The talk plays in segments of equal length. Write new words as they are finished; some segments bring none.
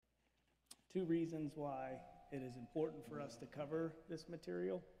two reasons why it is important for us to cover this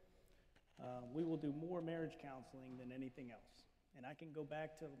material. We will do more marriage counseling than anything else. And I can go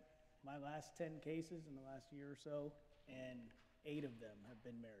back to my last 10 cases in the last year or so, and 8 of them have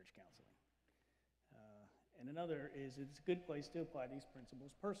been marriage counseling. And another is it's a good place to apply these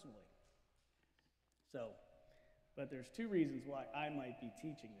principles personally. So, but there's 2 reasons why I might be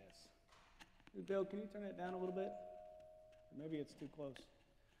teaching this. Bill, can you turn that down a little bit? Maybe it's too close.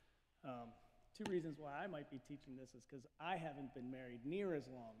 2 reasons why I might be teaching this is because I haven't been married near as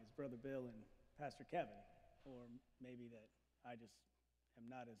long as Brother Bill and Pastor Kevin, or maybe that I just am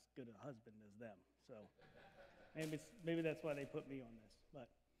not as good a husband as them. So maybe that's why they put me on this. But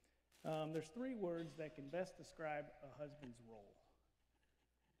there's 3 words that can best describe a husband's role: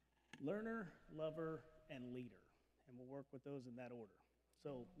 learner, lover, and leader. And we'll work with those in that order.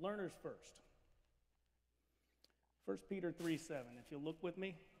 So learners first. 1 Peter 3:7, if you'll look with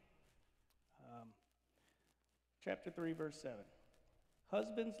me. Chapter 3, verse 7.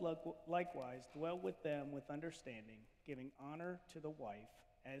 Husbands likewise dwell with them with understanding, giving honor to the wife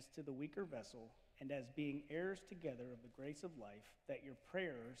as to the weaker vessel, and as being heirs together of the grace of life, that your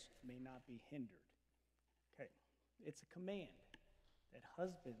prayers may not be hindered. Okay, it's a command that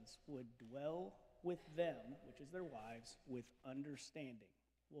husbands would dwell with them, which is their wives, with understanding.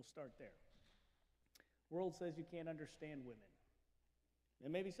 We'll start there. The world says you can't understand women.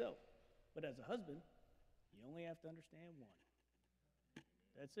 And maybe so. But as a husband, you only have to understand one.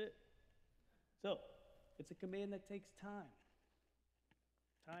 That's it. So, it's a command that takes time.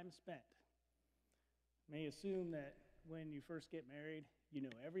 Time spent. You may assume that when you first get married, you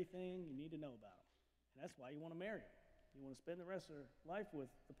know everything you need to know about them. And that's why you want to marry them. You want to spend the rest of your life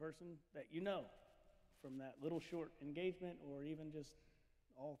with the person that you know from that little short engagement, or even just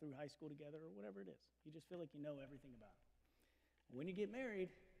all through high school together, or whatever it is. You just feel like you know everything about them. When you get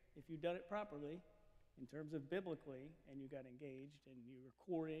married, if you've done it properly, in terms of biblically, and you got engaged, and you were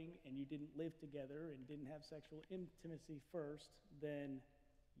courting, and you didn't live together, and didn't have sexual intimacy first, then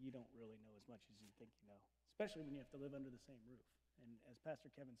you don't really know as much as you think you know, especially when you have to live under the same roof. And as Pastor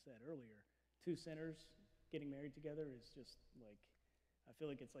Kevin said earlier, 2 sinners getting married together is just like, I feel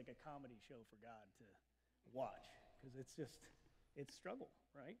like it's like a comedy show for God to watch, because it's struggle,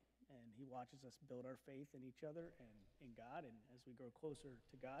 right? And he watches us build our faith in each other and in God, and as we grow closer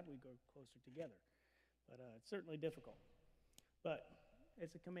to God, we grow closer together. But it's certainly difficult. But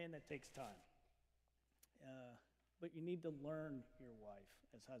it's a command that takes time. But you need to learn your wife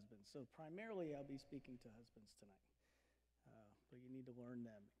as husbands. So primarily I'll be speaking to husbands tonight. But you need to learn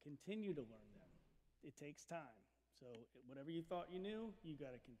them. Continue to learn them. It takes time. So whatever you thought you knew, you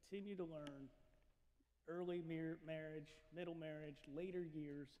got to continue to learn. Early marriage, middle marriage, later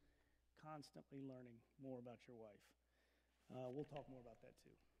years, constantly learning more about your wife. We'll talk more about that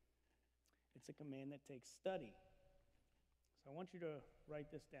too. It's a command that takes study. So I want you to write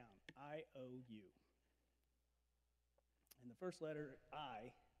this down. I-O-U. And the first letter,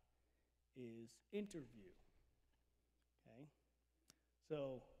 I, is interview. Okay?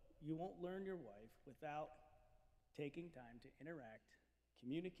 So you won't learn your wife without taking time to interact,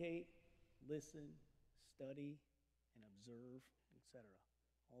 communicate, listen, study, and observe, etc.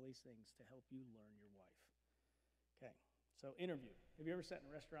 All these things to help you learn your wife. Okay, so interview. Have you ever sat in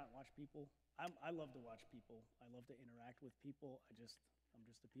a restaurant and watched people? I love to watch people. I love to interact with people. I'm just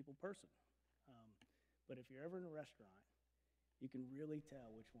a people person. But if you're ever in a restaurant, you can really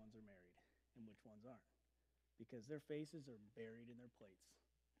tell which ones are married and which ones aren't, because their faces are buried in their plates.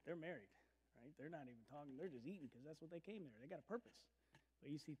 They're married, right? They're not even talking. They're just eating because that's what they came there. They got a purpose.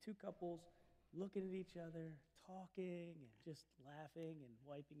 But you see 2 couples looking at each other, talking, and just laughing and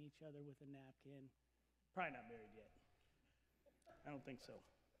wiping each other with a napkin. Probably not married yet. I don't think so.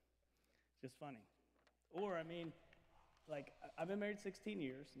 It's just funny. Or, I mean, like, I've been married 16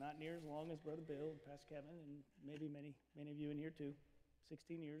 years, not near as long as Brother Bill and Pastor Kevin, and maybe many of you in here too.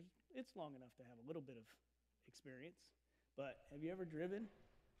 16 years, it's long enough to have a little bit of experience. But have you ever driven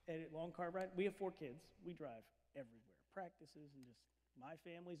a long car ride? We have 4 kids. We drive everywhere. Practices, and just, my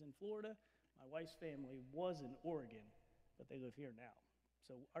family's in Florida. My wife's family was in Oregon, but they live here now.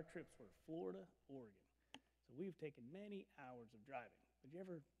 So our trips were Florida, Oregon. So we've taken many hours of driving. But you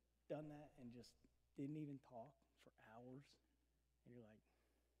ever done that and just didn't even talk for hours? And you're like,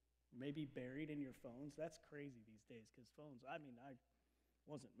 maybe buried in your phones? That's crazy these days, because phones, I mean, I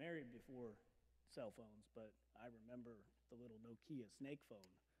wasn't married before cell phones, but I remember the little Nokia snake phone,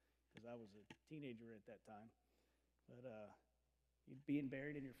 because I was a teenager at that time. But being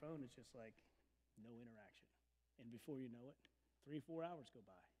buried in your phone is just like no interaction. And before you know it, 3-4 hours go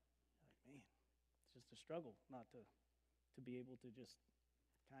by. You're like, man, it's just a struggle not to be able to just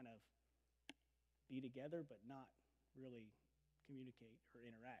kind of be together but not really communicate or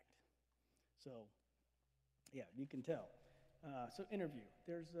interact. So, yeah, you can tell. So interview.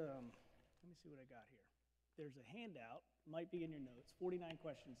 Let me see what I got here. There's a handout, might be in your notes, 49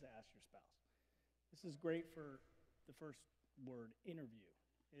 questions to ask your spouse. This is great for the first word, interview,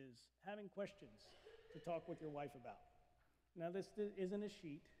 is having questions to talk with your wife about. Now, this isn't a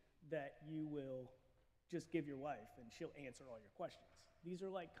sheet that you will just give your wife and she'll answer all your questions. These are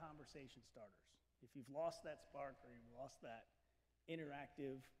like conversation starters. If you've lost that spark or you've lost that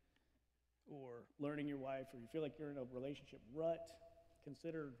interactive or learning your wife, or you feel like you're in a relationship rut,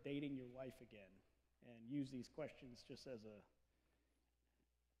 consider dating your wife again and use these questions just as a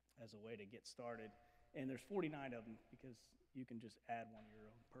way to get started. And there's 49 of them because you can just add one of your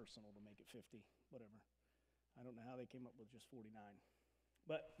own personal to make it 50, whatever. I don't know how they came up with just 49.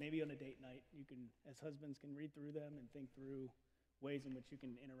 But maybe on a date night, you can, as husbands, can read through them and think through ways in which you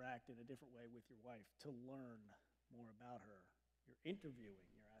can interact in a different way with your wife to learn more about her. You're interviewing,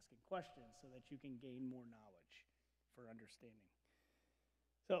 you're asking questions so that you can gain more knowledge for understanding.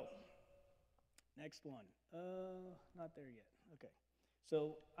 So, next one. Not there yet. Okay.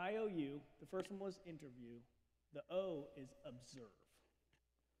 So, IOU, the first one was interview. The O is observe.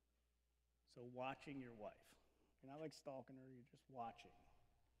 So, watching your wife. You're not like stalking her, you're just watching.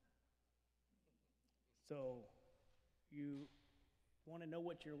 So, you want to know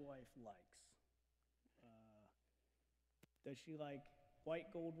what your wife likes. Does she like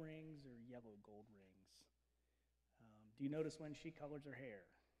white gold rings or yellow gold rings? Do you notice when she colors her hair?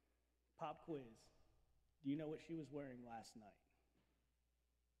 Pop quiz. Do you know what she was wearing last night?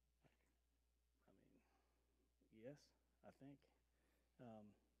 Yes, I think.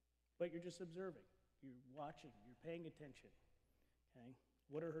 But you're just observing. You're watching. You're paying attention. Okay?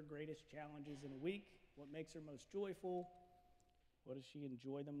 What are her greatest challenges in a week? What makes her most joyful? What does she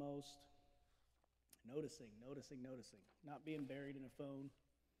enjoy the most? Noticing. Not being buried in a phone.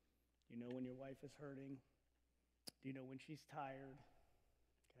 Do you know when your wife is hurting? Do you know when she's tired?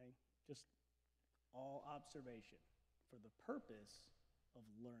 Okay? Just all observation for the purpose of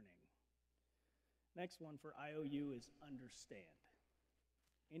learning. Next one for IOU is understand.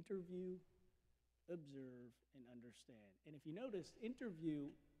 Interview, observe, and understand. And if you notice,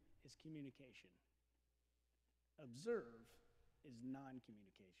 interview is communication. Observe is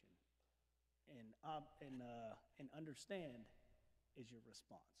non-communication. And understand is your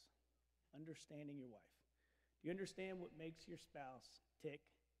response. Understanding your wife. Do you understand what makes your spouse tick?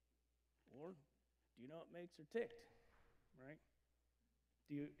 Or do you know what makes her ticked? Right?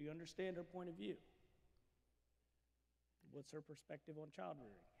 Do you understand her point of view? What's her perspective on child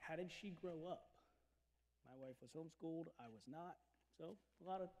rearing? How did she grow up? My wife was homeschooled, I was not. So a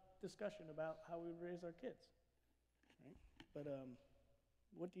lot of discussion about how we raise our kids. Right? But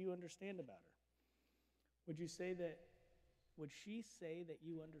what do you understand about her? Would she say that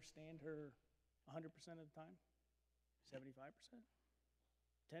you understand her 100% of the time? 75%?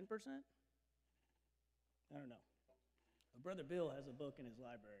 10%? I don't know. Brother Bill has a book in his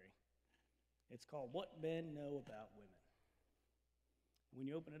library. It's called What Men Know About Women. When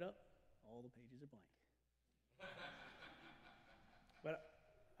you open it up, all the pages are blank. But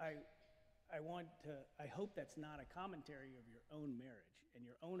I hope that's not a commentary of your own marriage and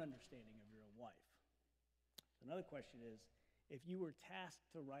your own understanding of your own wife. So another question is, if you were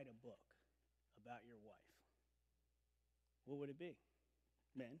tasked to write a book about your wife, what would it be?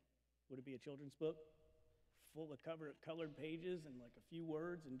 Men, would it be a children's book full of colored pages and like a few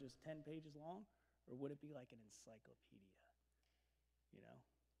words and just 10 pages long? Or would it be like an encyclopedia? You know,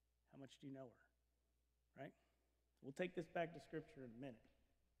 how much do you know her? Right? We'll take this back to Scripture in a minute.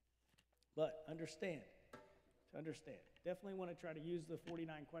 But to understand. Definitely want to try to use the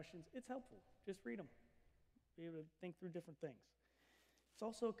 49 questions. It's helpful. Just read them. Be able to think through different things. It's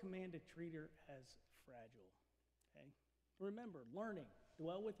also a command to treat her as fragile. Okay? Remember, learning.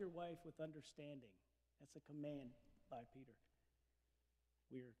 Dwell with your wife with understanding. That's a command by Peter.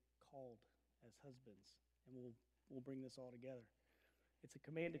 We're called as husbands, and we'll bring this all together. It's a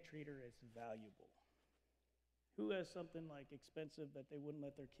command to treat her as valuable. Who has something like expensive that they wouldn't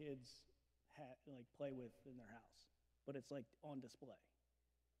let their kids play with in their house, but it's like on display?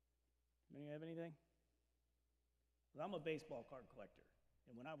 Anybody have anything? Well, I'm a baseball card collector,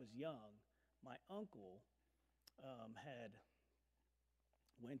 and when I was young, my uncle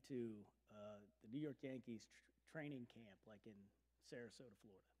went to the New York Yankees training camp, like in Sarasota,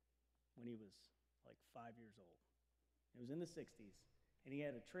 Florida, when he was like 5 years old. It was in the 60s, and he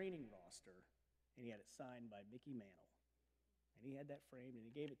had a training roster, and he had it signed by Mickey Mantle. And he had that framed, and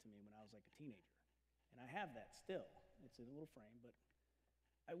he gave it to me when I was like a teenager. And I have that still. It's in a little frame, but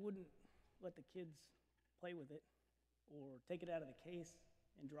I wouldn't let the kids play with it or take it out of the case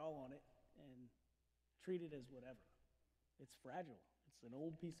and draw on it and treat it as whatever. It's fragile. It's an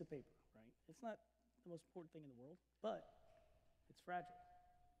old piece of paper, right? It's not the most important thing in the world, but it's fragile.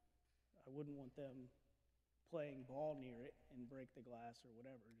 I wouldn't want them playing ball near it and break the glass or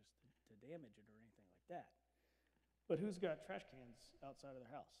whatever just to damage it or anything like that. But who's got trash cans outside of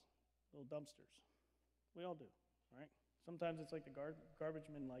their house? Little dumpsters. We all do, right? Sometimes it's like the garbage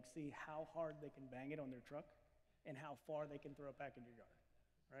men see how hard they can bang it on their truck and how far they can throw it back in your yard,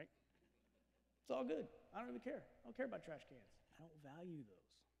 right? It's all good. I don't even care. I don't care about trash cans. I don't value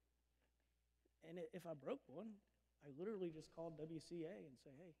those. And if I broke one, I literally just called WCA and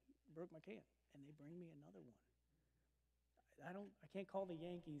say, hey, broke my can. And they bring me another one. I can't call the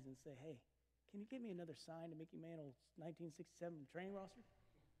Yankees and say, hey, can you give me another sign to Mickey Mantle's 1967 training roster?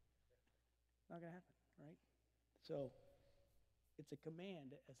 Not going to happen, right? So it's a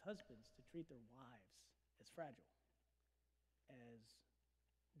command as husbands to treat their wives as fragile, as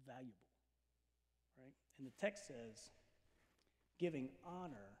valuable, right? And the text says, giving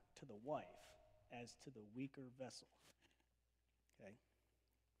honor to the wife as to the weaker vessel, okay?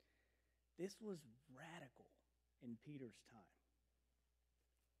 This was radical in Peter's time.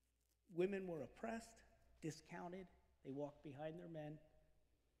 Women were oppressed, discounted. They walked behind their men,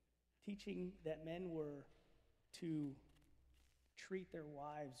 teaching that men were to treat their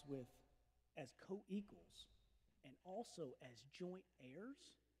wives as co-equals and also as joint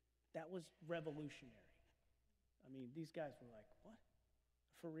heirs. That was revolutionary. I mean, these guys were like, what?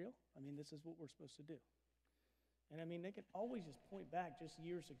 For real? I mean, this is what we're supposed to do. And I mean, they could always just point back just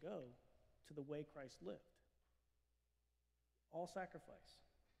years ago to the way Christ lived. All sacrifice.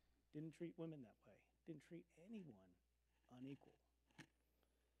 Didn't treat women that way. Didn't treat anyone unequal.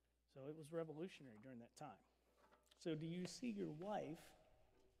 So it was revolutionary during that time. So do you see your wife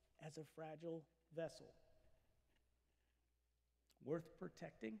as a fragile vessel? Worth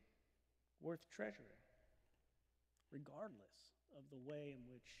protecting, worth treasuring, regardless of the way in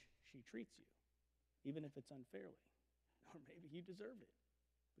which she treats you, even if it's unfairly. Or maybe you deserve it,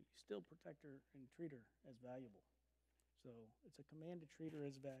 but you still protect her and treat her as valuable. So it's a command to treat her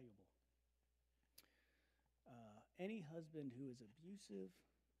as valuable. Any husband who is abusive,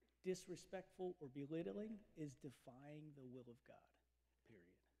 disrespectful, or belittling is defying the will of God,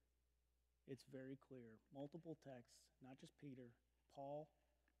 period. It's very clear. Multiple texts, not just Peter, Paul,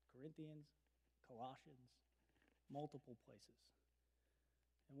 Corinthians, Colossians, multiple places.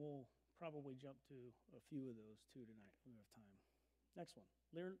 And we'll probably jump to a few of those too tonight. We have time. Next one.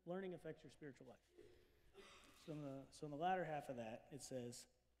 Learning affects your spiritual life. So in the latter half of that, it says,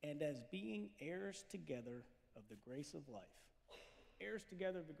 and as being heirs together of the grace of life. Heirs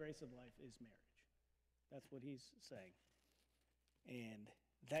together of the grace of life is marriage. That's what he's saying. And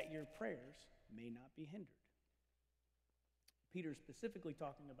that your prayers may not be hindered. Peter's specifically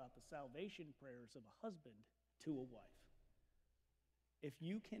talking about the salvation prayers of a husband to a wife. If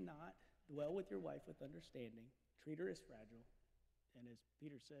you cannot dwell with your wife with understanding, treat her as fragile, and as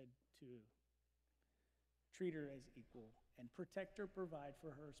Peter said, to treat her as equal, and protect her, provide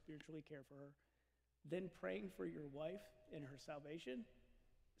for her, spiritually care for her, then praying for your wife and her salvation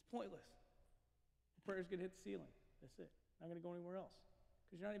is pointless. The prayer's going to hit the ceiling. That's it. Not going to go anywhere else.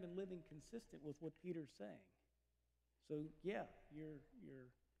 Because you're not even living consistent with what Peter's saying. So yeah, your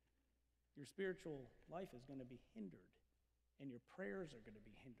spiritual life is going to be hindered, and your prayers are going to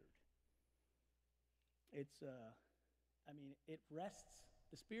be hindered. It rests,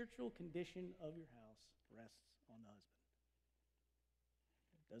 the spiritual condition of your house rests on the husband.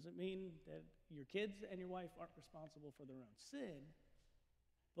 It doesn't mean that your kids and your wife aren't responsible for their own sin,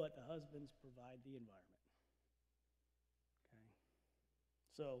 but the husbands provide the environment. Okay?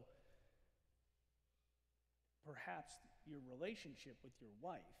 So, perhaps your relationship with your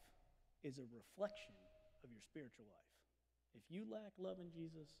wife is a reflection of your spiritual life. If you lack love in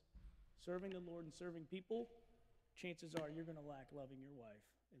Jesus, serving the Lord and serving people, chances are you're going to lack loving your wife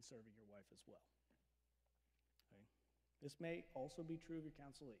and serving your wife as well. Okay? This may also be true of your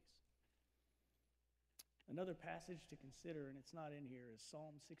counselees. Another passage to consider, and it's not in here, is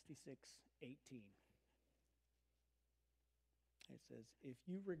Psalm 66:18. It says, if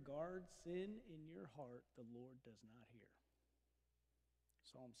you regard sin in your heart, the Lord does not hear.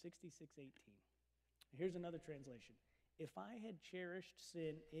 Psalm 66:18. Here's another translation. If I had cherished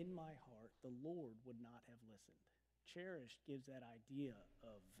sin in my heart, the Lord would not have listened. Cherished gives that idea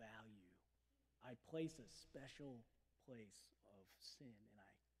of value. I place a special place of sin, and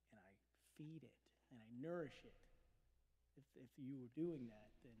I feed it, and I nourish it. If you were doing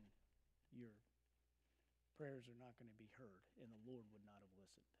that, then your prayers are not going to be heard, and the Lord would not have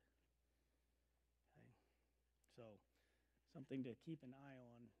listened. So something to keep an eye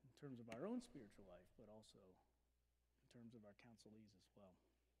on in terms of our own spiritual life, but also in terms of our counselees as well.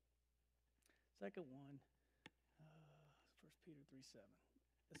 Second one, 1 Peter 3:7.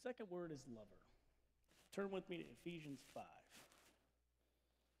 The second word is lover. Turn with me to Ephesians 5.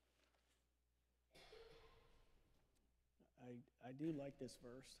 I do like this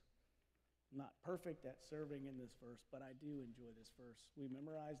verse. I'm not perfect at serving in this verse, but I do enjoy this verse. We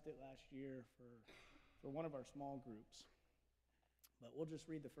memorized it last year for one of our small groups. But we'll just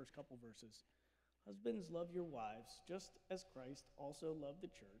read the first couple verses. Husbands, love your wives, just as Christ also loved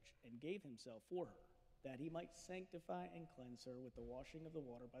the church and gave himself for her, that he might sanctify and cleanse her with the washing of the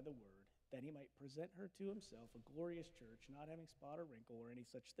water by the word, that he might present her to himself a glorious church, not having spot or wrinkle or any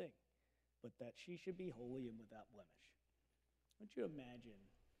such thing, but that she should be holy and without blemish. Don't you imagine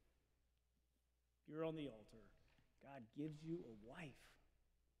you're on the altar, God gives you a wife,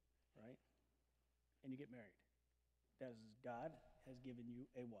 right? And you get married. That is, God has given you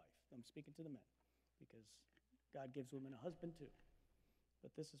a wife. I'm speaking to the men because God gives women a husband too.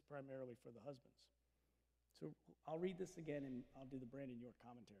 But this is primarily for the husbands. So I'll read this again and I'll do the Brandon York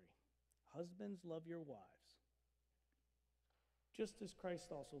commentary. Husbands, love your wives, just as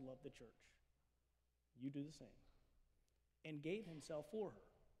Christ also loved the church. You do the same. And gave himself for her,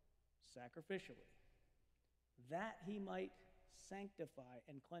 sacrificially, that he might sanctify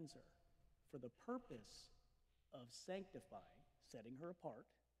and cleanse her, for the purpose of sanctifying, setting her apart,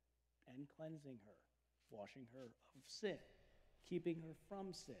 and cleansing her, washing her of sin, keeping her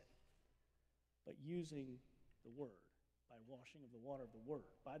from sin, but using the word, by washing of the water of the word,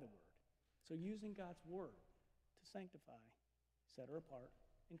 by the word. So using God's word to sanctify, set her apart,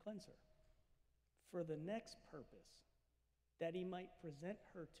 and cleanse her. For the next purpose, that he might present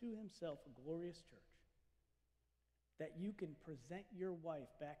her to himself a glorious church, that you can present your wife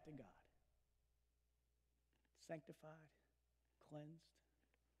back to God, sanctified, cleansed,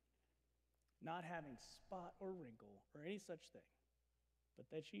 not having spot or wrinkle or any such thing, but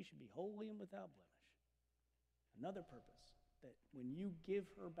that she should be holy and without blemish. Another purpose, that when you give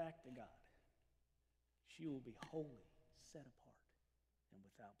her back to God, she will be holy, set apart, and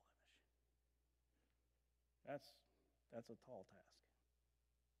without blemish. That's a tall task.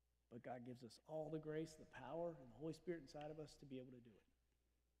 But God gives us all the grace, the power, and the Holy Spirit inside of us to be able to do it.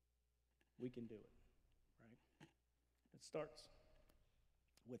 We can do it, right? It starts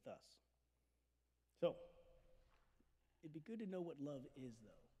with us. So, it'd be good to know what love is,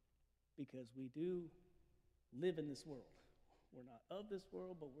 though, because we do live in this world. We're not of this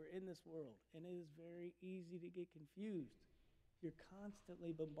world, but we're in this world, and it is very easy to get confused. You're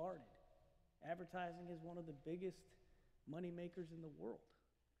constantly bombarded. Advertising is one of the biggest money makers in the world.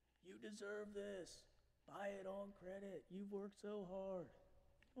 You deserve this. Buy it on credit. You've worked so hard.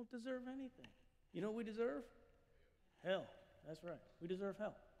 You don't deserve anything. You know what we deserve? Hell. That's right. We deserve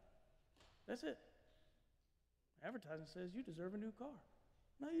hell. That's it. Advertising says you deserve a new car.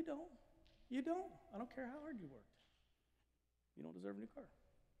 No, you don't. You don't. I don't care how hard you worked. You don't deserve a new car.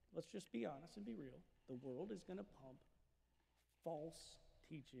 Let's just be honest and be real. The world is going to pump false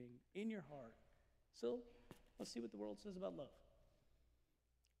teaching in your heart. So let's see what the world says about love.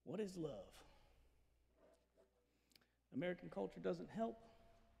 What is love? American culture doesn't help.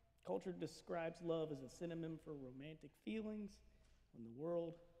 Culture describes love as a synonym for romantic feelings.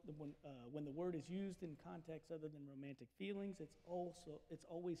 When the word is used in context other than romantic feelings, it's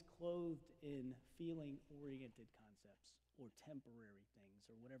always clothed in feeling-oriented concepts or temporary things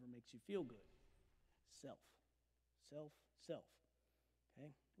or whatever makes you feel good. Self.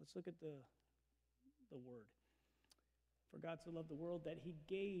 Okay? Let's look at the word. For God so loved the world that he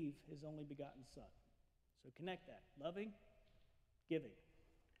gave his only begotten son. So connect that. Loving, giving.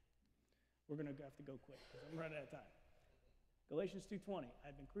 We're going to have to go quick because I'm running out of time. Galatians 2:20.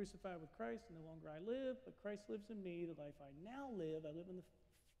 I've been crucified with Christ, and no longer I live, but Christ lives in me. The life I now live, I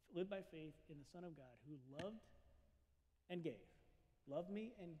live by faith in the Son of God who loved and gave. Loved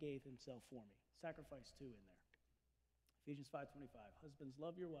me and gave himself for me. Sacrifice 2 in there. Ephesians 5:25. Husbands,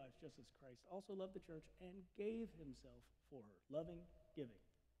 love your wives just as Christ also loved the church and gave himself for her. Loving, giving.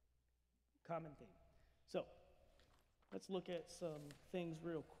 Common theme. So, let's look at some things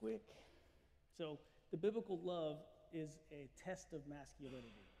real quick. So, the biblical love is a test of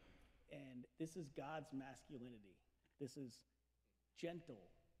masculinity. And this is God's masculinity. This is gentle,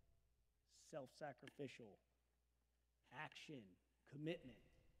 self-sacrificial, action, commitment.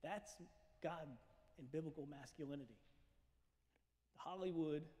 That's God in biblical masculinity.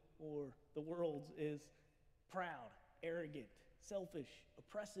 Hollywood or the world's is proud, arrogant, selfish,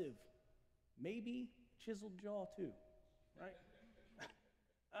 oppressive, maybe chiseled jaw too, right?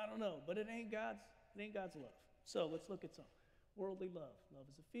 I don't know, but it ain't God's love. So let's look at some. Worldly love. Love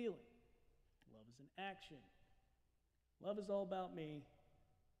is a feeling. Love is an action. Love is all about me.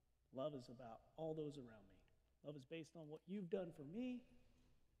 Love is about all those around me. Love is based on what you've done for me.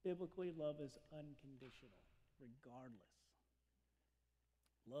 Biblically, love is unconditional, regardless.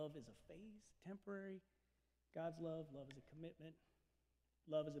 Love is a phase, temporary. God's love is a commitment.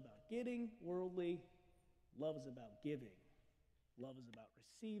 Love is about getting, worldly. Love is about giving. Love is about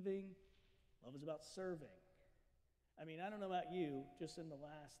receiving. Love is about serving. I mean, I don't know about you, just in the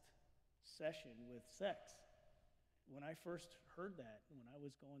last session with sex, when I first heard that, when I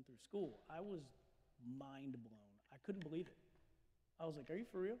was going through school, I was mind blown. I couldn't believe it. I was like, are you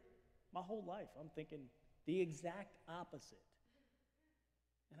for real? My whole life, I'm thinking the exact opposite.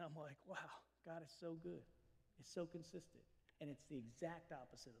 And I'm like, wow, God is so good. It's so consistent. And it's the exact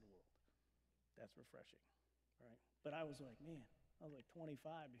opposite of the world. That's refreshing, right? But I was like, man, I was like 25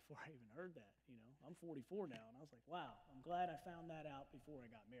 before I even heard that, you know. I'm 44 now, and I was like, wow, I'm glad I found that out before I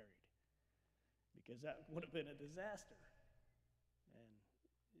got married. Because that would have been a disaster. And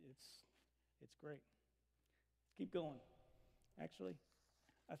it's great. Keep going. Actually,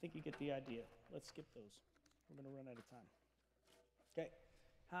 I think you get the idea. Let's skip those. We're going to run out of time. Okay.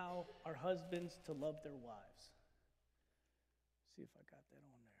 How are husbands to love their wives? See if I got that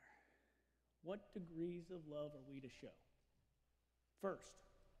on there. What degrees of love are we to show? First,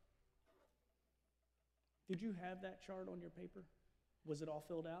 did you have that chart on your paper? Was it all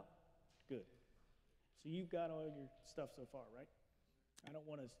filled out? Good. So you've got all your stuff so far, right? I don't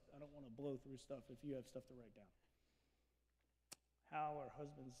want to blow through stuff if you have stuff to write down. How are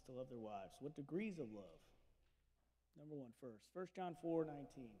husbands to love their wives? What degrees of love? Number one, first. 1 John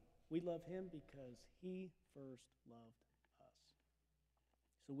 4:19. We love him because he first loved us.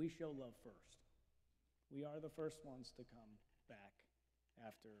 So we show love first. We are the first ones to come back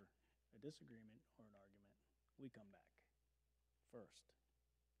after a disagreement or an argument. We come back first.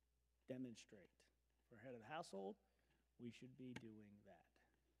 Demonstrate. For head of the household, we should be doing that.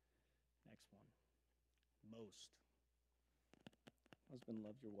 Next one. Most. Husband,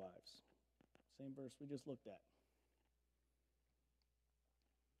 love your wives. Same verse we just looked at.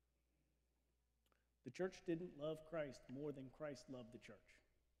 The church didn't love Christ more than Christ loved the church.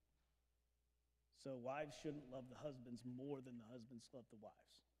 So wives shouldn't love the husbands more than the husbands love the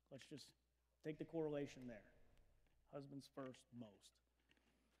wives. Let's just take the correlation there. Husbands first, most.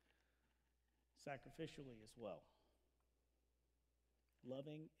 Sacrificially as well.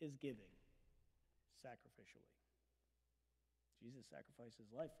 Loving is giving sacrificially. Jesus sacrificed his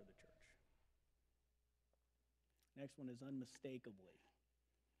life for the church. Next one is unmistakably.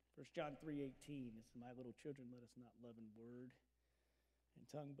 1 John 3:18 is, my little children, let us not love in word and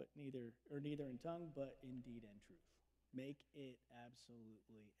tongue, but neither in tongue, but in deed and truth. Make it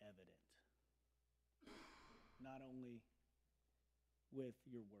absolutely evident. Not only with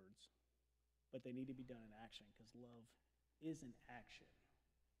your words, but they need to be done in action, because love is an action.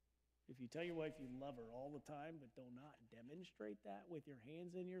 If you tell your wife you love her all the time, but do not demonstrate that with your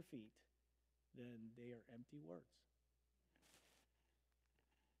hands and your feet, then they are empty words.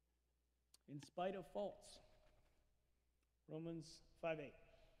 In spite of faults. Romans 5:8.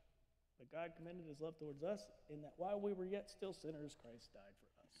 But God commended his love towards us in that while we were yet still sinners, Christ died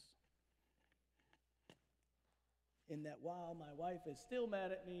for us. In that while my wife is still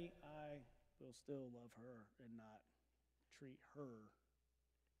mad at me, I will still love her and not treat her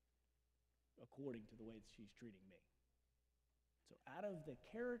according to the way that she's treating me. So out of the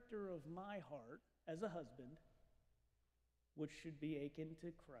character of my heart as a husband, which should be akin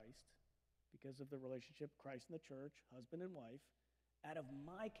to Christ because of the relationship Christ and the church, husband and wife, out of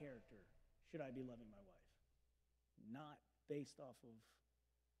my character should I be loving my wife, not based off of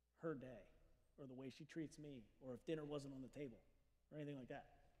her day or the way she treats me or if dinner wasn't on the table or anything like that,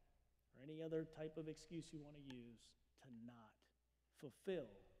 or any other type of excuse you want to use to not fulfill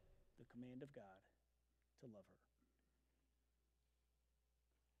the command of God to love her.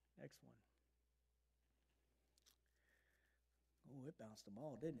 Next one. Oh, it bounced them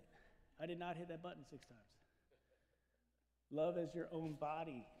all, didn't it? I did not hit that button 6 times. Love as your own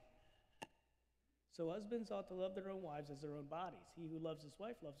body. So husbands ought to love their own wives as their own bodies. He who loves his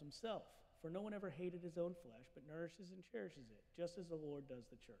wife loves himself. For no one ever hated his own flesh, but nourishes and cherishes it, just as the Lord does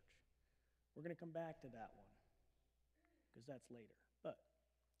the church. We're going to come back to that one, because that's later. But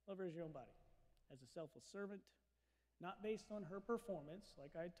love her as your own body, as a selfless servant, not based on her performance,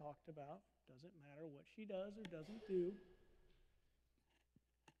 like I talked about. Doesn't matter what she does or doesn't do.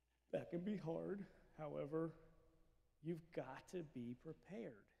 That can be hard. However, you've got to be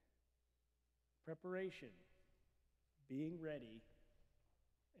prepared. Preparation, being ready.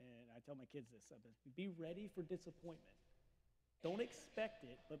 And I tell my kids this, be ready for disappointment. Don't expect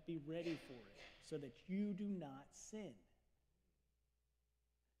it, but be ready for it so that you do not sin.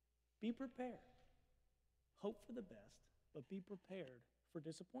 Be prepared. Hope for the best, but be prepared for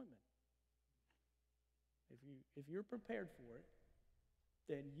disappointment. If you're prepared for it,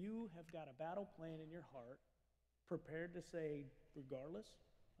 then you have got a battle plan in your heart, prepared to say, regardless,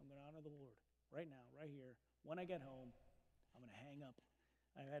 I'm going to honor the Lord right now, right here. When I get home, I'm going to hang up.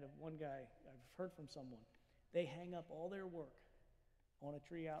 I had one guy, I've heard from someone, they hang up all their work on a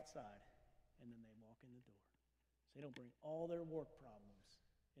tree outside, and then they walk in the door. So they don't bring all their work problems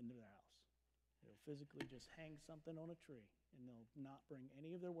into their house. They'll physically just hang something on a tree, and they'll not bring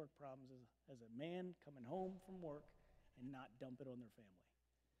any of their work problems as a man coming home from work and not dump it on their family.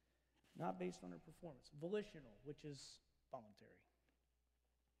 Not based on their performance. Volitional, which is voluntary.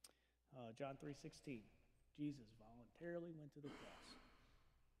 John 3:16, Jesus voluntarily went to the cross.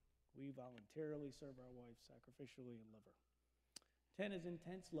 We voluntarily serve our wife sacrificially and love her. 10 is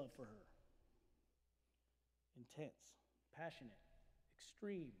intense love for her. Intense, passionate,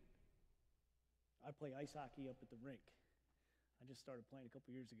 extreme. I play ice hockey up at the rink. I just started playing a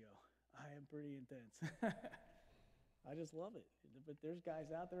couple years ago. I am pretty intense. I just love it. But there's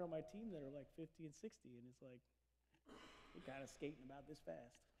guys out there on my team that are like 50 and 60, and it's like, you're kind of skating about this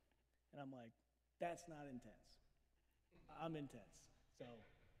fast. And I'm like, that's not intense. I'm intense. So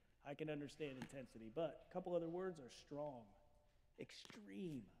I can understand intensity. But a couple other words are strong,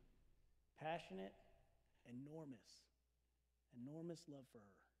 extreme, passionate, enormous. Enormous love for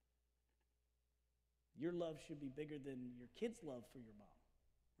her. Your love should be bigger than your kids' love for your mom,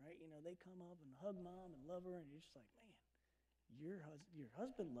 right? You know, they come up and hug mom and love her, and you're just like, man, your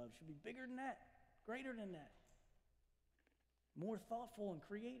husband love should be bigger than that, greater than that, more thoughtful and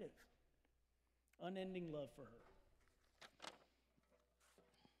creative. Unending love for her.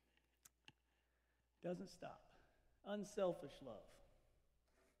 Doesn't stop. Unselfish love.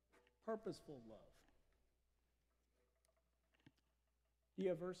 Purposeful love. Do you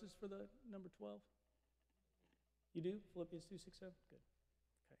have verses for the number 12? You do? Philippians 2, 6, 7? Good.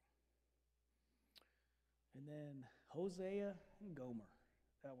 Okay. And then Hosea and Gomer.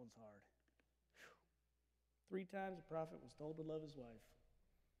 That one's hard. Whew. 3 times the prophet was told to love his wife.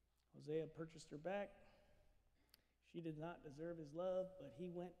 Hosea purchased her back. She did not deserve his love, but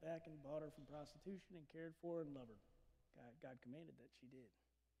he went back and bought her from prostitution and cared for her and loved her. God commanded that she did.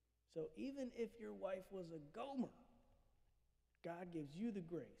 So even if your wife was a Gomer, God gives you the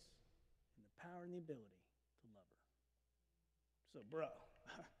grace and the power and the ability to love her. So, bro,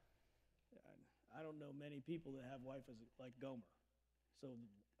 I don't know many people that have wives like Gomer. So,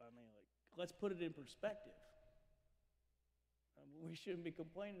 I mean, like, let's put it in perspective. We shouldn't be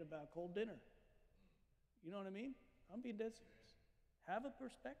complaining about cold dinner. You know what I mean? I'm being dead serious. Have a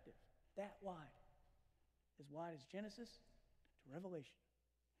perspective that wide as Genesis to Revelation.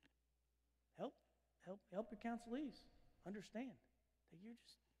 Help your counselees understand that you're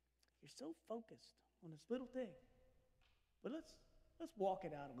so focused on this little thing. But let's walk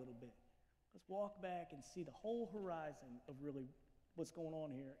it out a little bit. Let's walk back and see the whole horizon of really what's going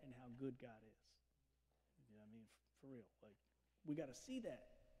on here and how good God is. You know what I mean? For real. Like, we got to see that.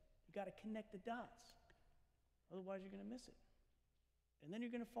 You got to connect the dots. Otherwise, you're going to miss it. And then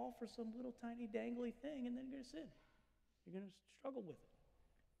you're going to fall for some little tiny dangly thing, and then you're going to sin. You're going to struggle with it.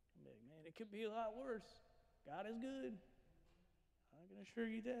 Like, man, it could be a lot worse. God is good. I can assure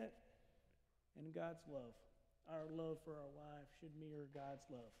you that. And God's love. Our love for our wife should mirror God's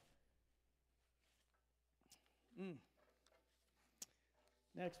love.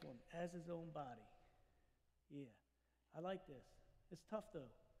 Next one, as his own body. Yeah, I like this. It's tough,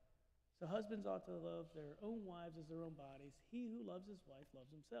 though. So husbands ought to love their own wives as their own bodies. He who loves his wife loves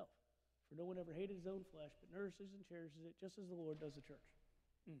himself. For no one ever hated his own flesh, but nourishes and cherishes it, just as the Lord does the church.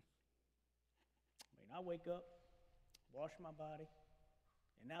 I mean, I wake up, wash my body,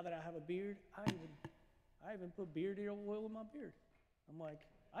 and now that I have a beard, I even put beard oil in my beard. I'm like,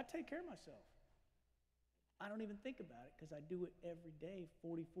 I take care of myself. I don't even think about it because I do it every day,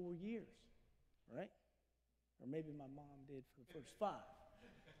 44 years, right? Or maybe my mom did for the first 5.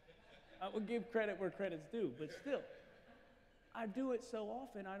 I would give credit where credit's due, but still. I do it so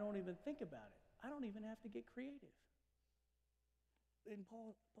often, I don't even think about it. I don't even have to get creative. And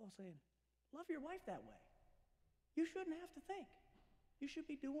Paul's saying, love your wife that way. You shouldn't have to think. You should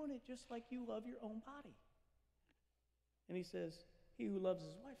be doing it just like you love your own body. And he says, he who loves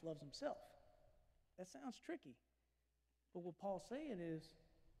his wife loves himself. That sounds tricky. But what Paul's saying is,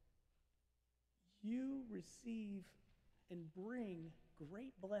 you receive and bring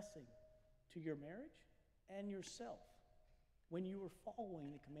great blessing to your marriage and yourself when you are following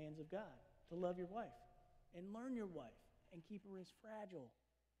the commands of God to love your wife and learn your wife and keep her as fragile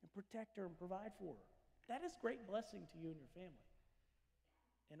and protect her and provide for her. That is great blessing to you and your family.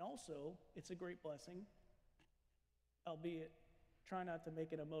 And also, it's a great blessing, albeit try not to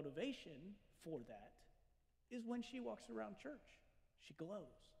make it a motivation for that, is when she walks around church. She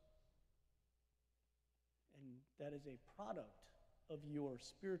glows. And that is a product of your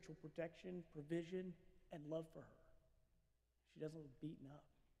spiritual protection, provision, and love for her. She doesn't look beaten up.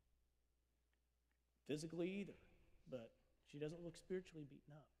 Physically either, but she doesn't look spiritually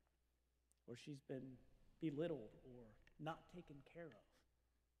beaten up. Or she's been belittled or not taken care of.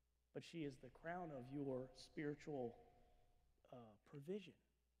 But she is the crown of your spiritual provision.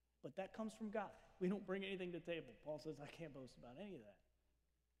 But that comes from God. We don't bring anything to the table. Paul says, I can't boast about any of that.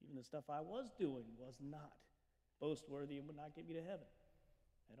 Even the stuff I was doing was not boast-worthy and would not get me to heaven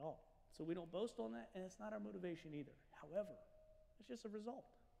at all. So we don't boast on that, and it's not our motivation either. However, it's just a result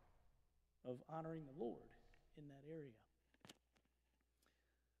of honoring the Lord in that area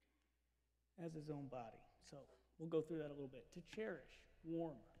as his own body. So we'll go through that a little bit. To cherish,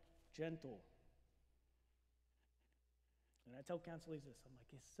 warm, gentle. And I tell counselees this, I'm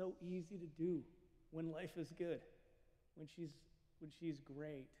like, it's so easy to do when life is good, when she's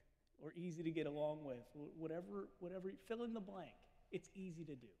great, or easy to get along with, whatever, fill in the blank. It's easy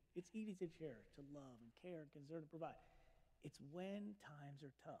to do. It's easy to cherish, to love and care and concern and provide. It's when times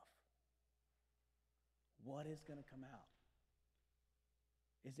are tough. What is going to come out?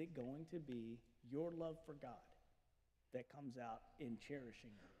 Is it going to be your love for God that comes out in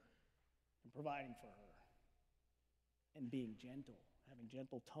cherishing her and providing for her and being gentle, having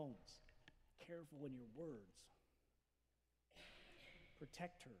gentle tones, careful in your words?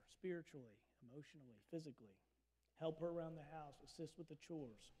 Protect her spiritually, emotionally, physically. Help her around the house, assist with the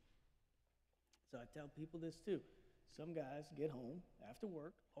chores. So I tell people this too. Some guys get home after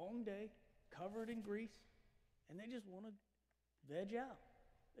work, long day, covered in grease, and they just want to veg out.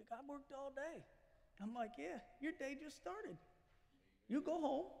 Like, I worked all day. I'm like, yeah, your day just started. You go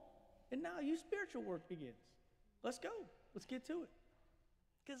home, and now your spiritual work begins. Let's go. Let's get to it.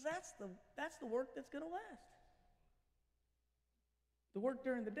 Because that's the work that's going to last. The work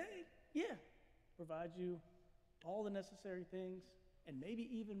during the day, yeah, provides you all the necessary things, and maybe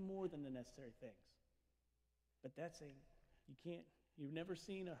even more than the necessary things. But you've never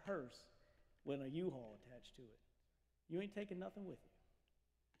seen a hearse with a U-Haul attached to it. You ain't taking nothing with you.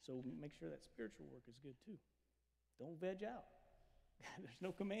 So make sure that spiritual work is good too. Don't veg out. There's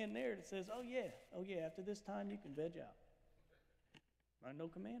no command there that says, oh yeah, after this time you can veg out. There's no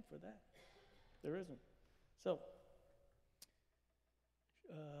command for that. There isn't. So,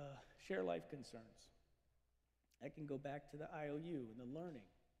 share life concerns. I can go back to the IOU and the learning.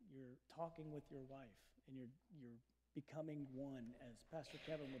 You're talking with your wife, and you're becoming one, as Pastor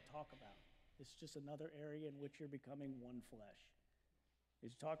Kevin would talk about. It's just another area in which you're becoming one flesh.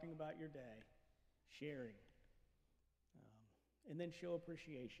 He's talking about your day, sharing, and then show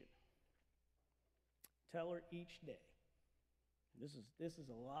appreciation. Tell her each day. This is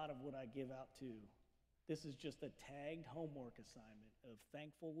a lot of what I give out too. This is just a tagged homework assignment of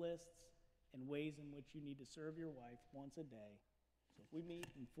thankful lists and ways in which you need to serve your wife once a day. So if we meet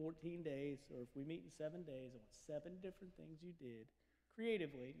in 14 days, or if we meet in 7 days, I want 7 different things you did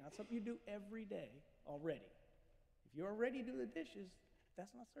creatively, not something you do every day already. If you already do the dishes,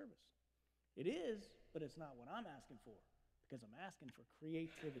 that's not service. It is, but it's not what I'm asking for, because I'm asking for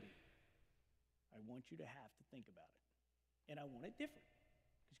creativity. I want you to have to think about it. And I want it different,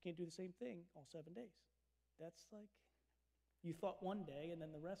 because you can't do the same thing all 7 days. That's like, you thought one day, and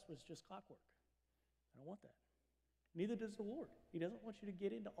then the rest was just clockwork. I don't want that. Neither does the Lord. He doesn't want you to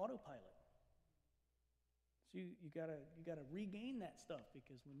get into autopilot. So you gotta regain that stuff,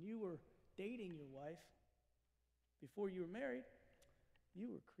 because when you were dating your wife before you were married, you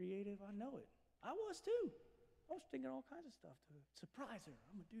were creative. I know it. I was too. I was thinking all kinds of stuff to surprise her.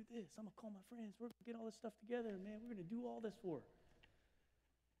 I'm gonna do this. I'm gonna call my friends. We're gonna get all this stuff together, and man, we're gonna do all this for her.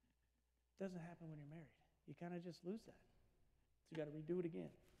 Doesn't happen when you're married. You kind of just lose that. So you got to redo it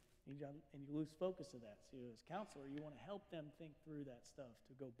again. And you lose focus of that. So as counselor, you want to help them think through that stuff,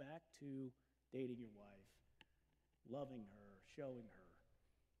 to go back to dating your wife, loving her, showing her.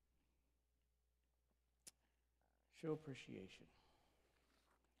 Show appreciation.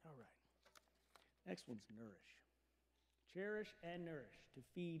 All right. Next one's nourish. Cherish and nourish, to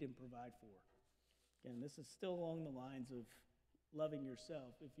feed and provide for. Again, this is still along the lines of loving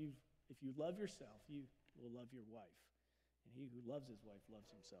yourself. If you love yourself, you will love your wife. And he who loves his wife loves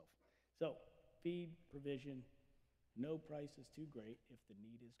himself. So, feed, provision. No price is too great if the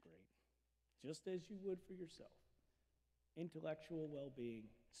need is great. Just as you would for yourself. intellectual well-being,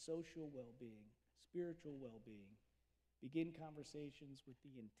 social well-being, spiritual well-being. Begin conversations with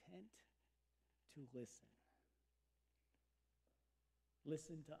the intent to listen.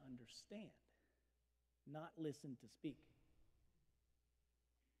 Listen to understand, not listen to speak.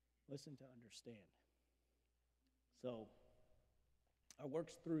 Listen to understand. So, I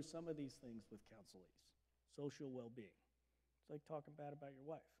worked through some of these things with counselees. Social well-being. It's like talking bad about your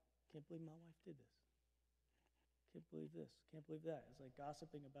wife. Can't believe my wife did this. Can't believe this. Can't believe that. It's like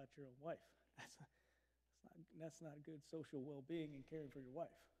gossiping about your own wife. That's not good social well-being and caring for your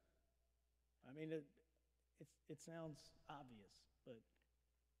wife. I mean, it sounds obvious, but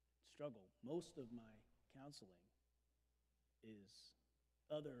struggle. Most of my counseling is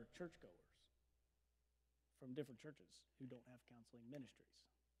other churchgoers from different churches who don't have counseling ministries.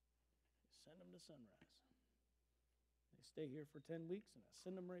 Send them to Sunrise. They stay here for 10 weeks, and I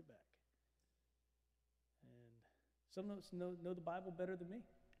send them right back. And some of us know the Bible better than me.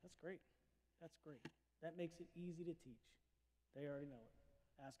 That's great. That's great. That makes it easy to teach. They already know it.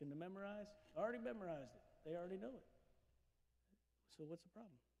 Ask them to memorize. Already memorized it. They already know it. So what's the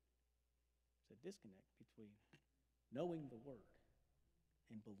problem? It's a disconnect between knowing the Word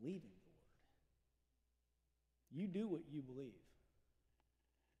and believing the Word. You do what you believe.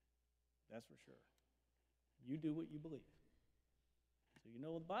 That's for sure. You do what you believe. So you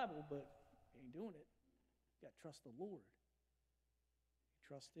know the Bible, but you ain't doing it. You got to trust the Lord. You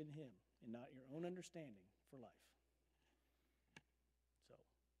trust in Him and not your own understanding for life. So,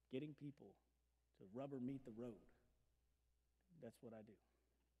 getting people to rubber meet the road. That's what I do.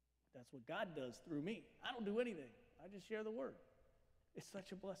 That's what God does through me. I don't do anything. I just share the Word. It's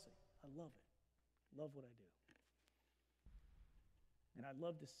such a blessing. I love it. Love what I do. And I'd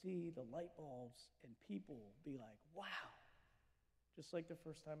love to see the light bulbs and people be like, wow. Just like the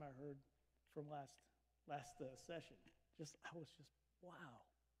first time I heard from last session. I was just, wow.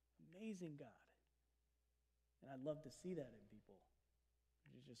 Amazing God. And I'd love to see that in people.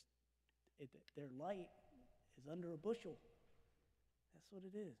 Their light is under a bushel. That's what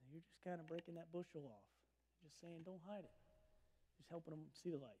it is. You're just kind of breaking that bushel off. Just saying, don't hide it. Just helping them see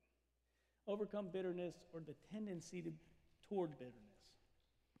the light. Overcome bitterness or the tendency toward bitterness.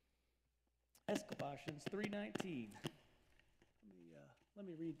 That's Colossians 3:19. Let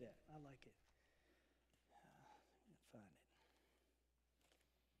me read that. I like it. Let me find it.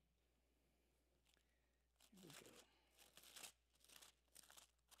 Here we go.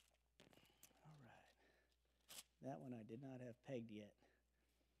 All right. That one I did not have pegged yet.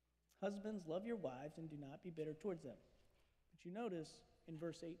 Husbands, love your wives and do not be bitter towards them. But you notice in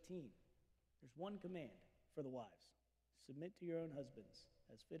verse 18, there's one command for the wives. Submit to your own husbands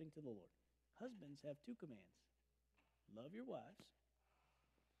as fitting to the Lord. Husbands have two commands. Love your wives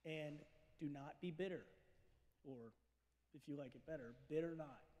and do not be bitter. Or, if you like it better, bitter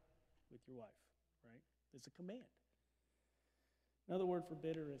not with your wife, right? It's a command. Another word for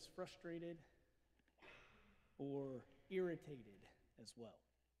bitter is frustrated or irritated as well.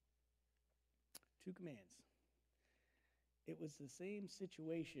 Two commands. It was the same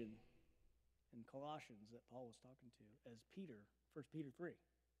situation in Colossians that Paul was talking to as Peter, 1 Peter 3.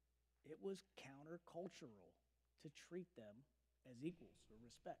 It was countercultural to treat them as equals or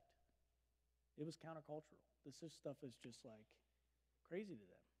respect. It was countercultural. This stuff is just like crazy to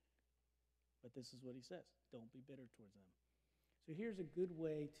them. But this is what he says. Don't be bitter towards them. So here's a good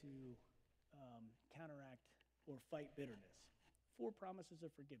way to counteract or fight bitterness. 4 promises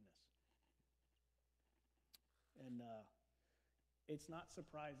of forgiveness. And it's not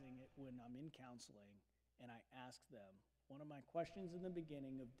surprising when I'm in counseling and I ask them, one of my questions in the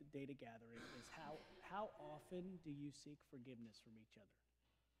beginning of the data gathering is how often do you seek forgiveness from each other?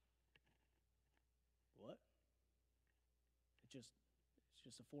 What? It's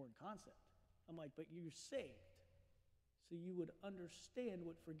just a foreign concept. I'm like, but you're saved. So you would understand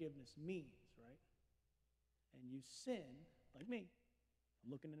what forgiveness means, right? And you sin, like me.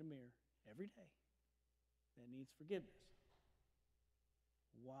 I'm looking in the mirror every day that needs forgiveness.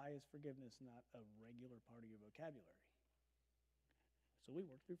 Why is forgiveness not a regular part of your vocabulary? So we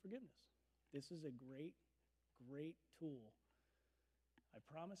work through forgiveness. This is a great, great tool. I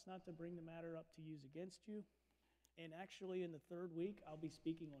promise not to bring the matter up to use against you. And actually, in the 3rd week, I'll be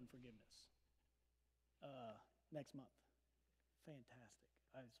speaking on forgiveness next month. Fantastic.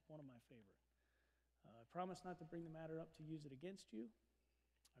 It's one of my favorite. I promise not to bring the matter up to use it against you.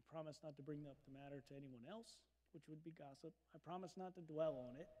 I promise not to bring up the matter to anyone else, which would be gossip. I promise not to dwell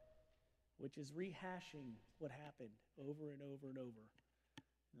on it, which is rehashing what happened over and over and over.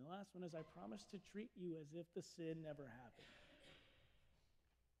 And the last one is I promise to treat you as if the sin never happened.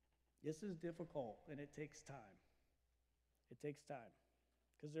 This is difficult and it takes time. It takes time.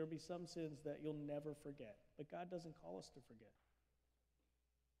 Because there will be some sins that you'll never forget. But God doesn't call us to forget.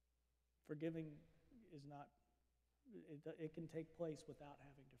 Forgiving is not, it can take place without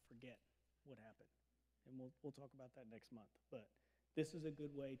having to forget what happened. And we'll talk about that next month. But this is a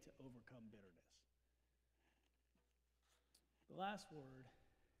good way to overcome bitterness. The last word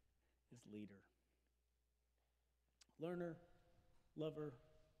is leader. Learner, lover,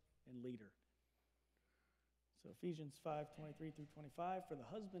 and leader. So Ephesians 5:23 through 25, for the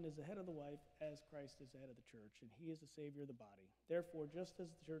husband is the head of the wife, as Christ is the head of the church, and he is the Savior of the body. Therefore, just as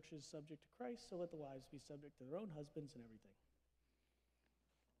the church is subject to Christ, so let the wives be subject to their own husbands in everything.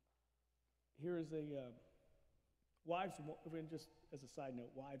 Here is wives, just as a side note,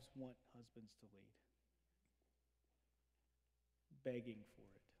 wives want husbands to lead. Begging for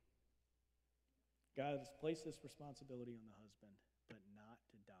it. God has placed this responsibility on the husband, but not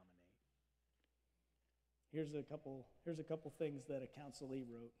to dominate. Here's a couple things that a counselee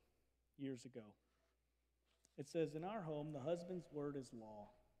wrote years ago. It says, in our home, the husband's word is law.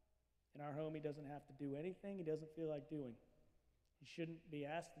 In our home, he doesn't have to do anything he doesn't feel like doing. He shouldn't be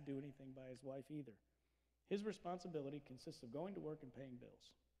asked to do anything by his wife either. His responsibility consists of going to work and paying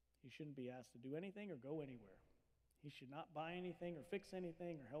bills. He shouldn't be asked to do anything or go anywhere. He should not buy anything or fix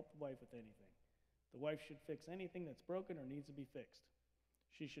anything or help the wife with anything. The wife should fix anything that's broken or needs to be fixed.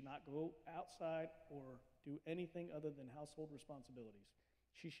 She should not go outside or do anything other than household responsibilities.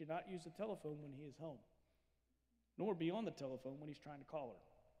 She should not use the telephone when he is home, nor be on the telephone when he's trying to call her.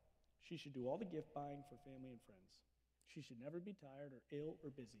 She should do all the gift buying for family and friends. She should never be tired or ill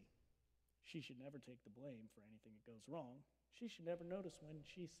or busy. She should never take the blame for anything that goes wrong. She should never notice when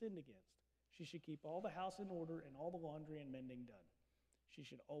she's sinned against. She should keep all the house in order and all the laundry and mending done. She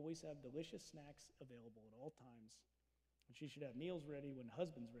should always have delicious snacks available at all times. And she should have meals ready when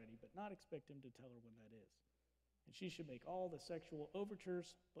husband's ready, but not expect him to tell her when that is. And she should make all the sexual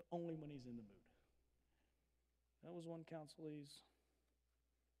overtures, but only when he's in the mood. That was one counselee's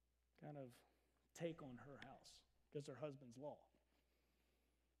kind of take on her house, because her husband's law.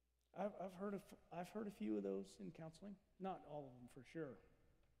 I've heard a few of those in counseling. Not all of them for sure.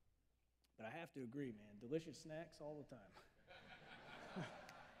 But I have to agree, man. Delicious snacks all the time.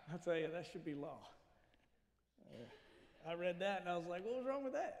 I'll tell you, that should be law. I read that and I was like, what was wrong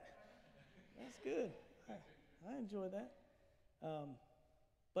with that? That's good. I enjoy that.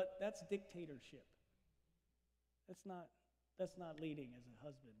 But that's dictatorship. That's not leading as a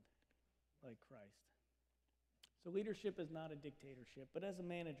husband like Christ. So leadership is not a dictatorship, but as a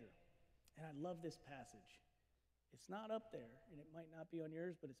manager. And I love this passage. It's not up there, and it might not be on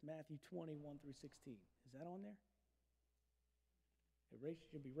yours, but it's Matthew 21 through 16. Is that on there? It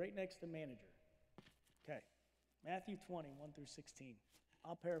should be right next to manager. Okay. Matthew 21 through 16.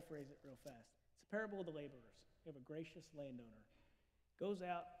 I'll paraphrase it real fast. It's a parable of the laborers. You have a gracious landowner. Goes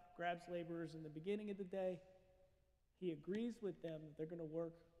out, grabs laborers in the beginning of the day. He agrees with them that they're going to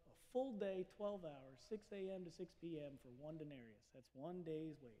work a full day, 12 hours, 6 a.m. to 6 p.m. for 1 denarius. That's 1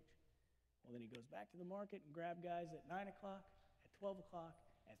 day's wage. Well, then he goes back to the market and grab guys at 9 o'clock, at 12 o'clock,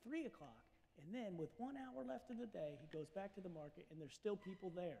 at 3 o'clock, and then with 1 hour left of the day, he goes back to the market, and there's still people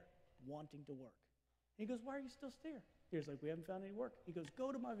there wanting to work. And he goes, why are you still here? He's like, we haven't found any work. He goes,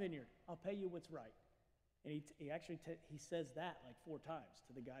 go to my vineyard. I'll pay you what's right. And he says that like 4 times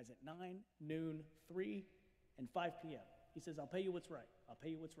to the guys at 9, noon, 3, and 5 p.m. He says, I'll pay you what's right. I'll pay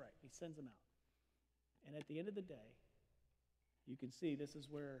you what's right. He sends them out. And at the end of the day, you can see this is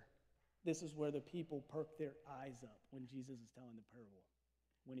where the people perk their eyes up when Jesus is telling the parable.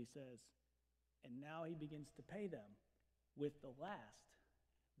 When he says, and now he begins to pay them with the last,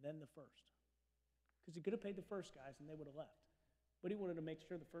 then the first. Because he could have paid the first guys and they would have left. But he wanted to make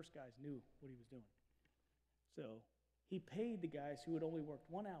sure the first guys knew what he was doing. So he paid the guys who had only worked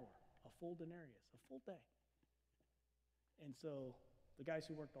 1 hour, a full denarius, a full day. And so the guys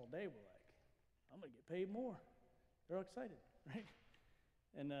who worked all day were like, I'm going to get paid more. They're all excited, right?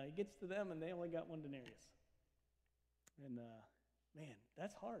 And he gets to them, and they only got 1 denarius. And, man,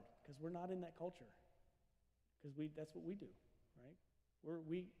 that's hard, because we're not in that culture. Because that's what we do, right?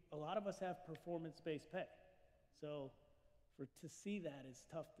 A lot of us have performance-based pay. So to see that is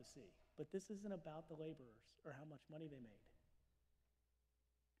tough to see. But this isn't about the laborers or how much money they made.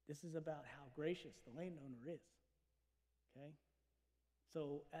 This is about how gracious the landowner is, okay?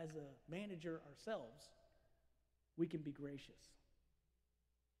 So as a manager ourselves, we can be gracious.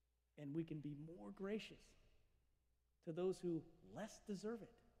 And we can be more gracious to those who less deserve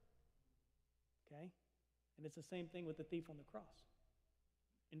it. Okay? And it's the same thing with the thief on the cross.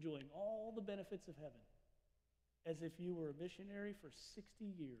 Enjoying all the benefits of heaven as if you were a missionary for 60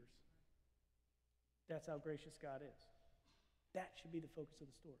 years. That's how gracious God is. That should be the focus of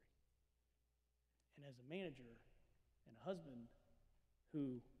the story. And as a manager and a husband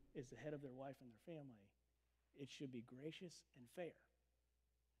who is the head of their wife and their family, it should be gracious and fair.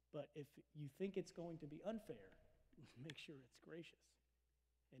 But if you think it's going to be unfair, make sure it's gracious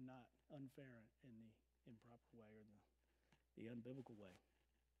and not unfair in the improper way or the unbiblical way.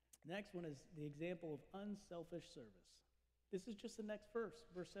 The next one is the example of unselfish service. This is just the next verse,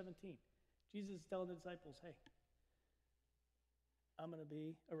 verse 17. Jesus is telling the disciples, hey, I'm going to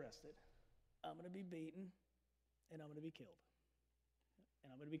be arrested, I'm going to be beaten, and I'm going to be killed.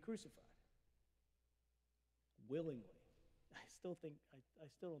 And I'm going to be crucified. Willingly. I still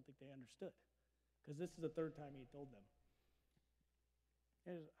don't think they understood. Because this is the third time he told them.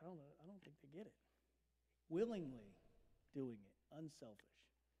 I don't think they get it. Willingly doing it, unselfish.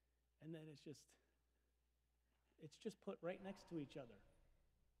 And then it's just put right next to each other.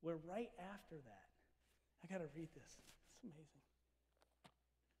 Where right after that, I got to read this. It's amazing.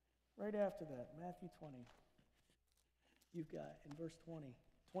 Right after that, Matthew 20, you've got in verse 20,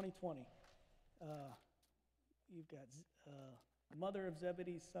 you've got the mother of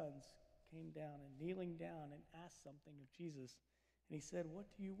Zebedee's sons came down and kneeling down and asked something of Jesus. And he said, what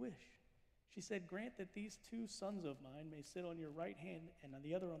do you wish? She said, grant that these two sons of mine may sit on your right hand and on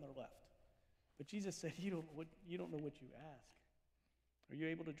the other on their left. But Jesus said, you don't know what you ask. Are you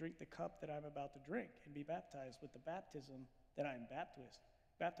able to drink the cup that I'm about to drink and be baptized with the baptism that I'm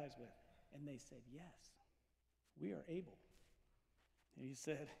baptized with? And they said, yes, we are able. And he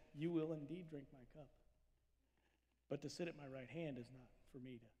said, you will indeed drink my cup. But to sit at my right hand is not for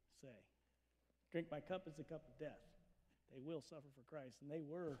me to say. Drink my cup is the cup of death. They will suffer for Christ. And they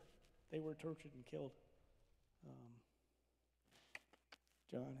were tortured and killed.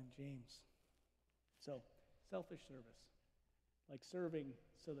 John and James. So, selfish service. Like serving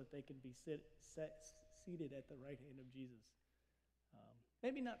so that they can be seated at the right hand of Jesus.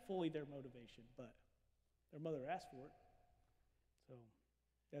 Maybe not fully their motivation, but their mother asked for it. So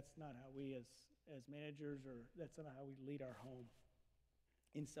that's not how we as managers, or that's not how we lead our home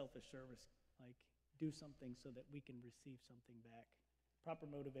in selfish service. Like do something so that we can receive something back. Proper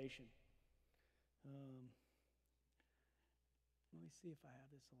motivation. Let me see if I have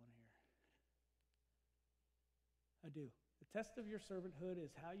this on here. I do. The test of your servanthood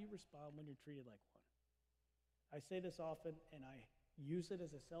is how you respond when you're treated like one. I say this often, and I use it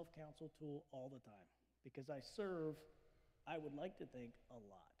as a self-counsel tool all the time. Because I serve, I would like to think, a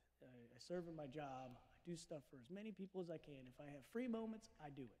lot. I serve in my job. I do stuff for as many people as I can. If I have free moments, I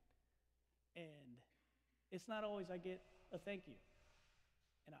do it. And it's not always I get a thank you.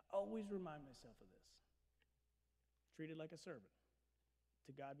 And I always remind myself of this. Treated like a servant.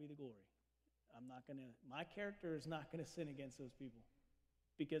 To God be the glory. My character is not going to sin against those people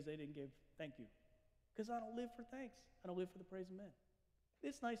because they didn't give thank you. Because I don't live for thanks. I don't live for the praise of men.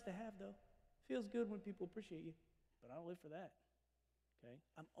 It's nice to have, though. Feels good when people appreciate you, but I don't live for that. Okay?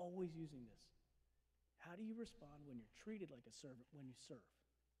 I'm always using this. How do you respond when you're treated like a servant when you serve?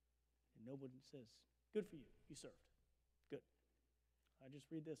 And nobody says, good for you, you served. Good. I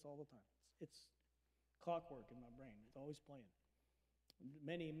just read this all the time. It's clockwork in my brain. It's always playing.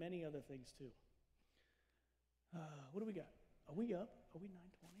 Many, many other things too. What do we got? Are we up? Are we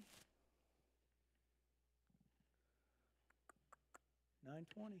 9:20?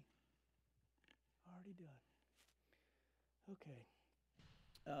 9:20. Already done. Okay.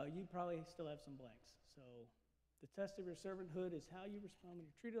 You probably still have some blanks. So the test of your servanthood is how you respond when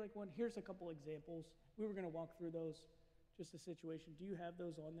you're treated like one. Here's a couple examples. We were going to walk through those. Just a situation. Do you have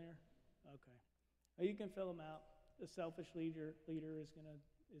those on there? Okay. You can fill them out. The selfish leader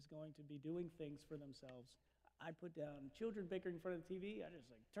is going to be doing things for themselves. I put down children bickering in front of the TV. I just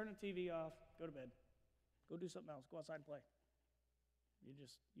turn the TV off, go to bed, go do something else, go outside and play.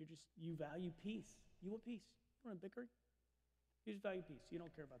 You value peace. You want peace. You want bickering? You just value peace. You don't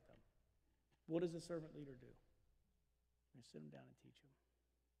care about them. What does a servant leader do? You're going to sit them down and teach them.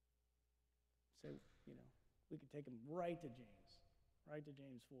 So, we could take them right to James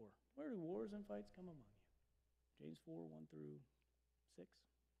 4. Where do wars and fights come among you? James 4, 1 through 6.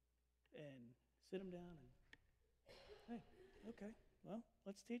 And sit them down and, hey, okay, well,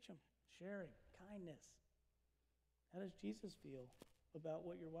 let's teach them. Sharing, kindness. How does Jesus feel about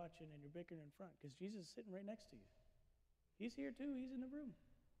what you're watching and you're bickering in front? Because Jesus is sitting right next to you. He's here too. He's in the room.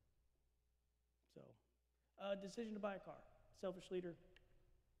 So, decision to buy a car. Selfish leader.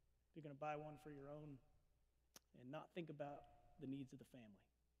 You're going to buy one for your own and not think about the needs of the family.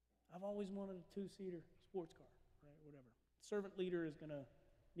 I've always wanted a 2-seater sports car, right? Whatever. Servant leader is going to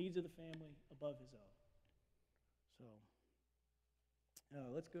needs of the family above his own. So,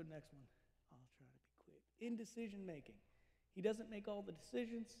 let's go to the next one. I'll try to be quick. In decision making. He doesn't make all the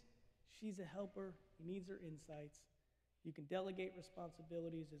decisions. She's a helper. He needs her insights. You can delegate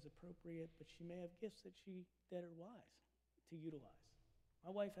responsibilities as appropriate, but she may have gifts that are wise to utilize. My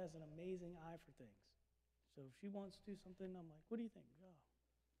wife has an amazing eye for things. So if she wants to do something, I'm like, what do you think? Oh,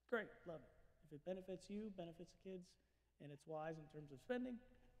 great, love it. If it benefits you, benefits the kids, and it's wise in terms of spending,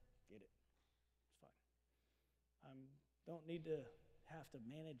 get it. It's fine. I don't need to have to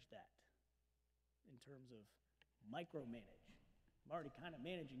manage that in terms of micromanage. I'm already kind of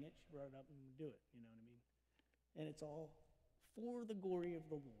managing it. She brought it up and do it, you know what I mean? And it's all for the glory of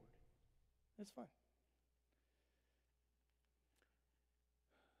the Lord. That's fine.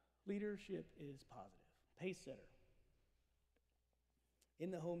 Leadership is positive. Pace setter. In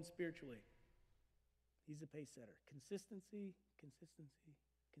the home spiritually, he's a pace setter. Consistency, consistency,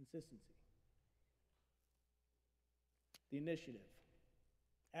 consistency. The initiative.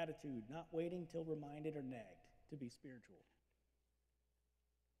 Attitude, not waiting till reminded or nagged to be spiritual.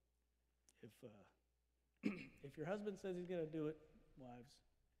 If your husband says he's going to do it, wives,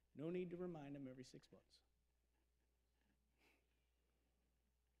 no need to remind him every 6 months.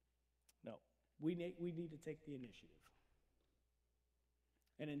 No, we need to take the initiative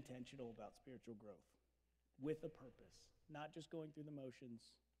and intentional about spiritual growth with a purpose, not just going through the motions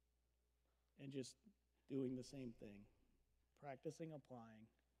and just doing the same thing, practicing, applying.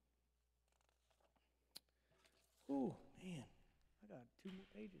 Ooh, man, I got 2 more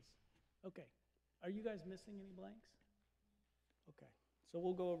pages. Okay. Are you guys missing any blanks? Okay. So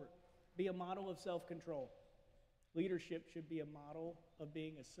we'll go over it. Be a model of self-control. Leadership should be a model of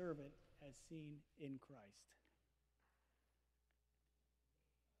being a servant as seen in Christ.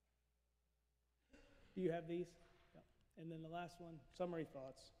 Do you have these? Yeah. And then the last one, summary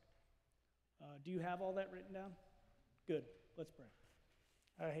thoughts. Do you have all that written down? Good. Let's pray.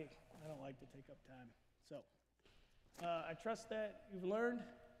 I don't like to take up time. So I trust that you've learned.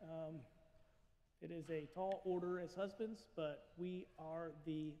 It is a tall order as husbands, but we are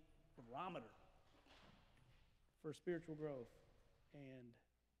the barometer for spiritual growth, and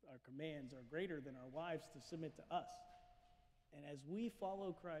our commands are greater than our wives to submit to us. And as we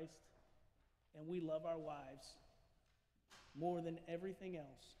follow Christ and we love our wives more than everything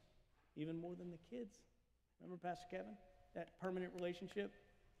else, even more than the kids. Remember, Pastor Kevin? That permanent relationship?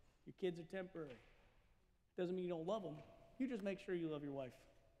 Your kids are temporary. Doesn't mean you don't love them. You just make sure you love your wife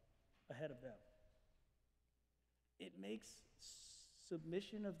ahead of them. It makes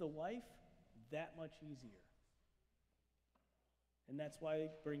submission of the wife that much easier. And that's why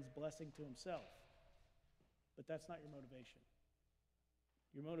it brings blessing to himself. But that's not your motivation.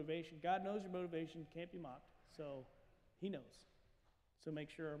 Your motivation, God knows your motivation can't be mocked, so he knows. So make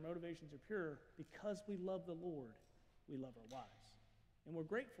sure our motivations are pure. Because we love the Lord, we love our wives. And we're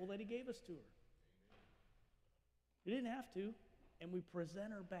grateful that he gave us to her. We didn't have to, and we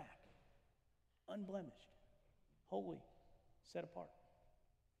present her back, unblemished, holy, set apart.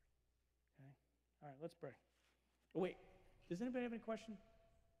 Okay? All right, let's pray. Oh, wait, does anybody have any question?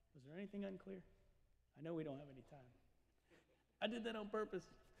 Was there anything unclear? I know we don't have any time. I did that on purpose.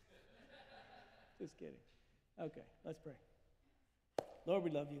 Just kidding. Okay, let's pray. Lord,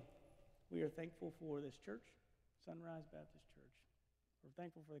 we love you. We are thankful for this church, Sunrise Baptist Church. We're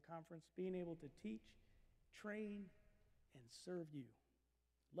thankful for the conference, being able to teach, train, and serve you.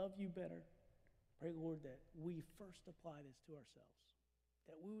 Love you better. Pray, Lord, that we first apply this to ourselves,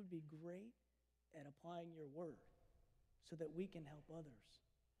 that we would be great at applying your word so that we can help others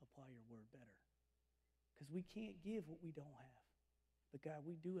apply your word better. Because we can't give what we don't have. But God,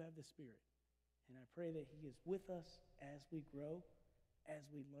 we do have the Spirit. And I pray that he is with us as we grow, as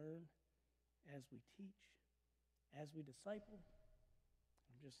we learn, as we teach, as we disciple.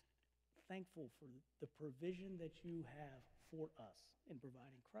 I'm just thankful for the provision that you have for us in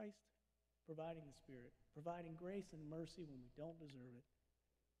providing Christ, providing the Spirit, providing grace and mercy when we don't deserve it,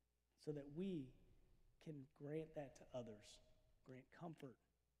 so that we can grant that to others, grant comfort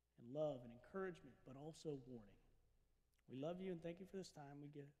and love and encouragement, but also warning. We love you and thank you for this time. We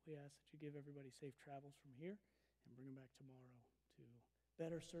ask that you give everybody safe travels from here and bring them back tomorrow to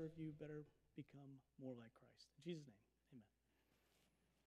better serve you, better become more like Christ. In Jesus' name.